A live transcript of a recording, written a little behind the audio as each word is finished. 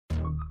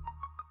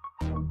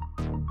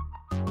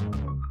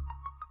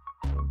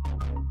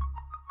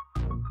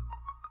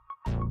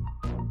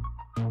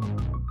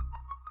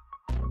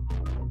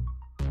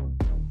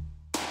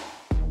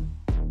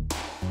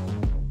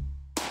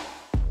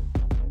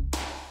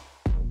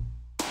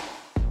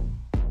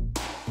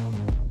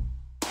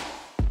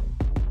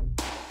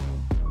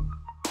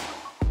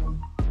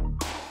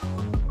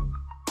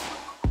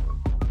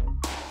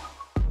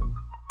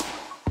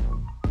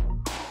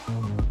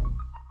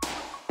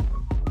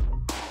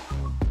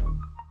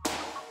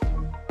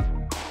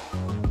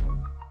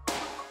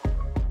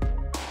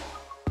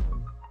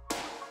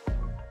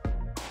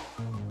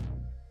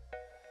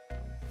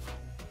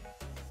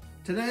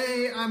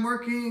Today I'm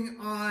working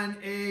on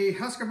a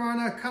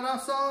Husqvarna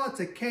cutoff saw. It's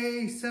a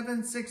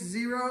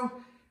K760.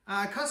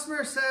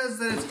 Customer says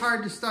that it's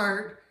hard to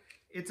start.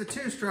 It's a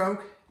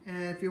two-stroke,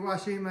 and if you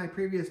watch any of my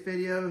previous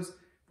videos,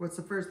 what's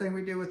the first thing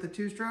we do with the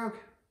two-stroke?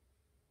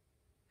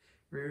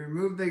 We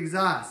remove the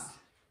exhaust.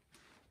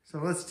 So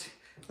let's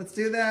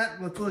do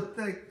that. Let's look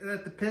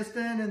at the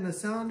piston and the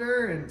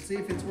cylinder and see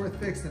if it's worth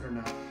fixing or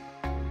not.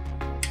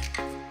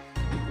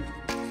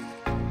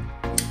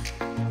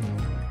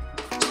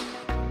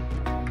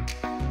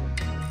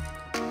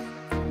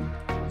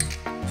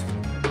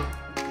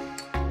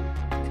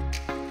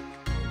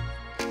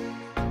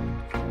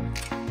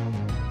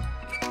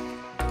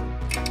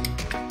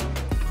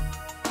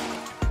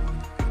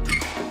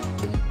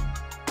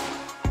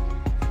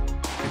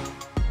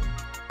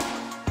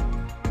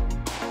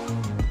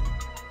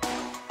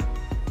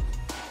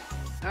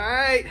 All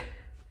right,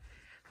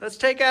 let's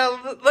take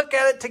a look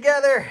at it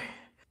together.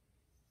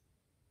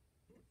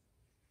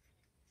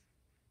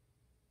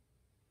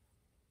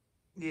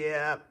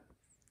 Yeah,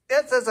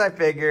 it's as I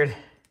figured.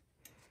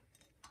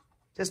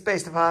 Just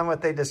based upon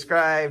what they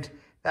described,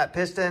 that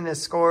piston is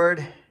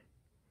scored.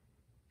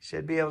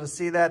 Should be able to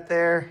see that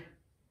there.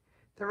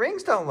 The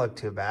rings don't look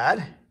too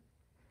bad.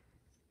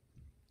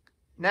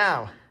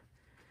 Now,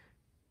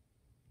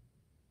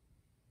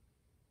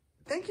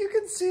 I think you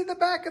can see the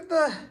back of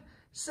the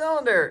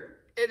cylinder.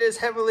 It is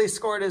heavily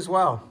scored as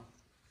well.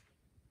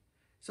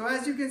 So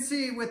as you can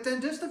see,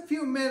 within just a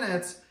few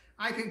minutes,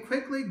 I can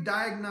quickly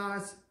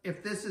diagnose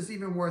if this is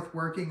even worth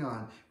working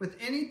on. With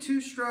any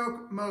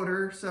two-stroke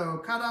motor,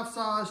 so cut-off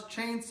saws,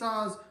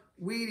 chainsaws,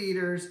 weed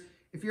eaters,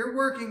 if you're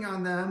working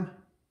on them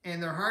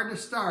and they're hard to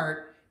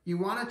start, you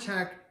want to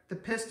check the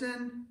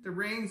piston, the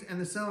rings,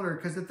 and the cylinder,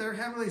 because if they're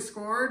heavily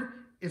scored,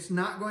 it's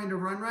not going to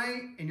run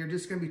right and you're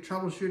just going to be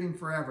troubleshooting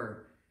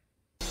forever.